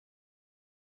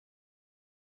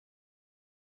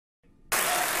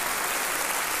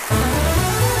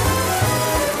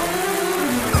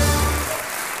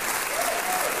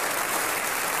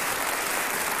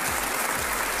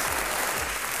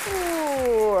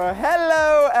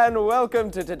and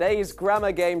welcome to today's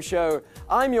grammar game show.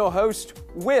 I'm your host,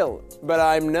 Will, but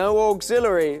I'm no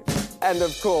auxiliary. And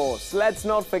of course, let's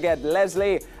not forget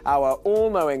Leslie, our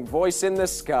all-knowing voice in the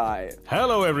sky.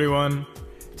 Hello, everyone.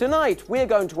 Tonight, we're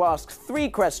going to ask 3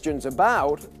 questions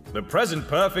about the present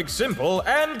perfect simple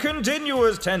and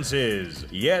continuous tenses.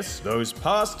 Yes, those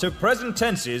past to present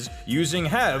tenses using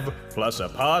have plus a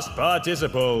past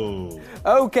participle.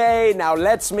 Okay, now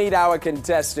let's meet our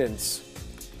contestants.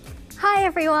 Hi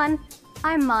everyone,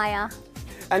 I'm Maya.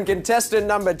 And contestant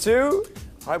number 2?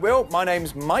 Hi Will, my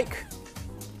name's Mike.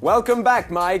 Welcome back,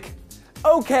 Mike.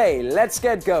 Okay, let's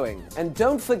get going. And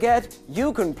don't forget,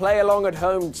 you can play along at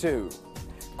home too.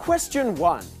 Question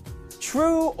 1.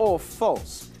 True or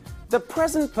false? The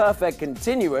present perfect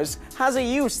continuous has a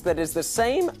use that is the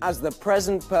same as the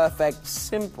present perfect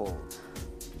simple.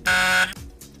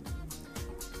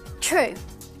 True.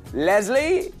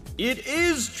 Leslie? It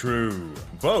is true.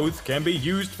 Both can be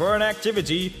used for an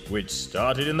activity which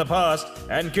started in the past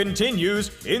and continues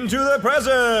into the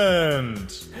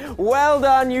present. Well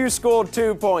done, you scored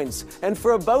 2 points. And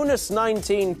for a bonus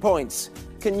 19 points,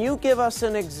 can you give us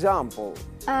an example?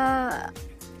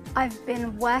 I've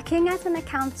been working as an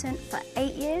accountant for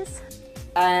 8 years.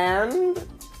 And?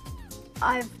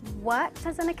 I've worked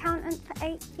as an accountant for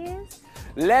 8 years.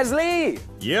 Leslie?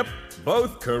 Yep,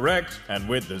 both correct and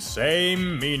with the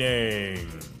same meaning.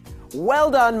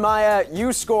 Well done, Maya.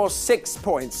 You score 6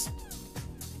 points.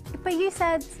 But you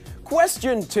said...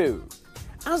 Question 2.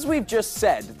 As we've just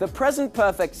said, the present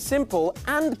perfect simple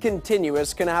and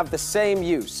continuous can have the same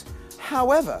use.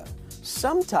 However,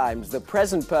 sometimes the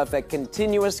present perfect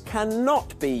continuous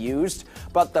cannot be used,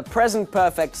 but the present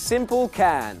perfect simple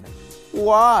can.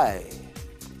 Why?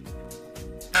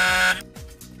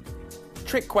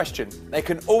 Trick question. They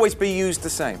can always be used the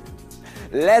same.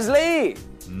 Leslie?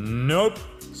 Nope.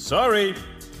 Sorry.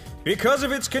 Because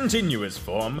of its continuous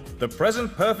form, the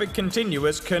present perfect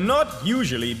continuous cannot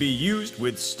usually be used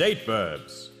with state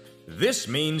verbs. This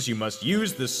means you must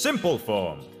use the simple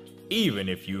form, even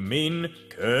if you mean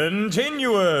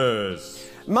continuous.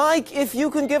 Mike, if you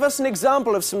can give us an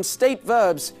example of some state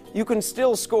verbs, you can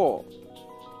still score.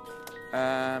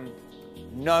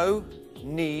 No,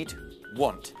 need,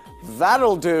 want.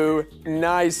 That'll do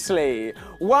nicely.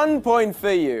 1 point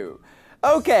for you.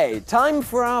 Okay, time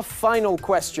for our final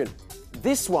question.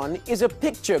 This one is a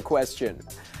picture question.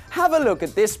 Have a look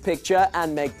at this picture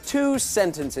and make 2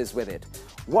 sentences with it.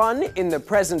 One in the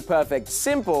present perfect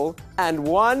simple and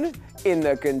one in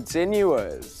the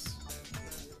continuous.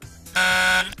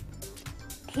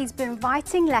 He's been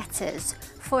writing letters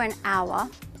for an hour.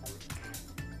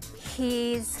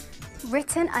 He's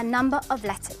written a number of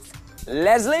letters.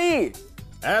 Leslie?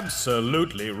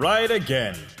 Absolutely right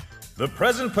again. The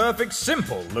present perfect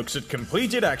simple looks at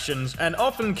completed actions and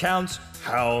often counts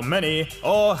how many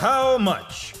or how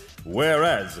much,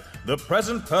 whereas the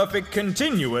present perfect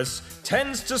continuous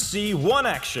tends to see one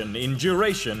action in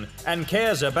duration and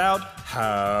cares about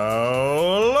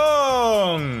how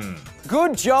long.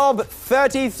 Good job,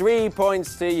 33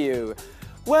 points to you.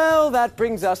 Well, that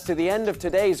brings us to the end of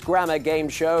today's grammar game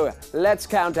show. Let's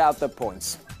count out the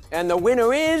points. And the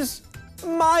winner is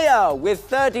Maya with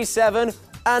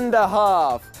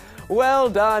 37.5. Well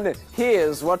done.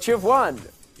 Here's what you've won.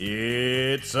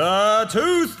 It's a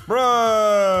toothbrush.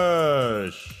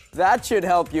 That should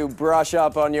help you brush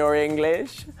up on your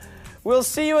English. We'll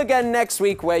see you again next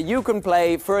week where you can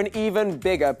play for an even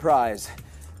bigger prize.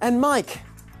 And Mike,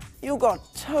 you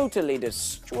got totally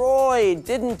destroyed,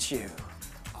 didn't you?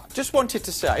 Just wanted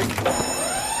to say...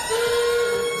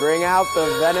 Bring out the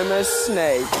venomous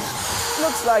snake.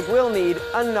 Looks like we'll need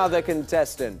another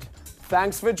contestant.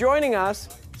 Thanks for joining us.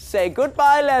 Say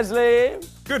goodbye, Leslie.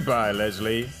 Goodbye,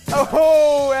 Leslie.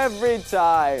 Oh, every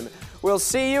time. We'll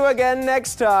see you again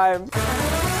next time.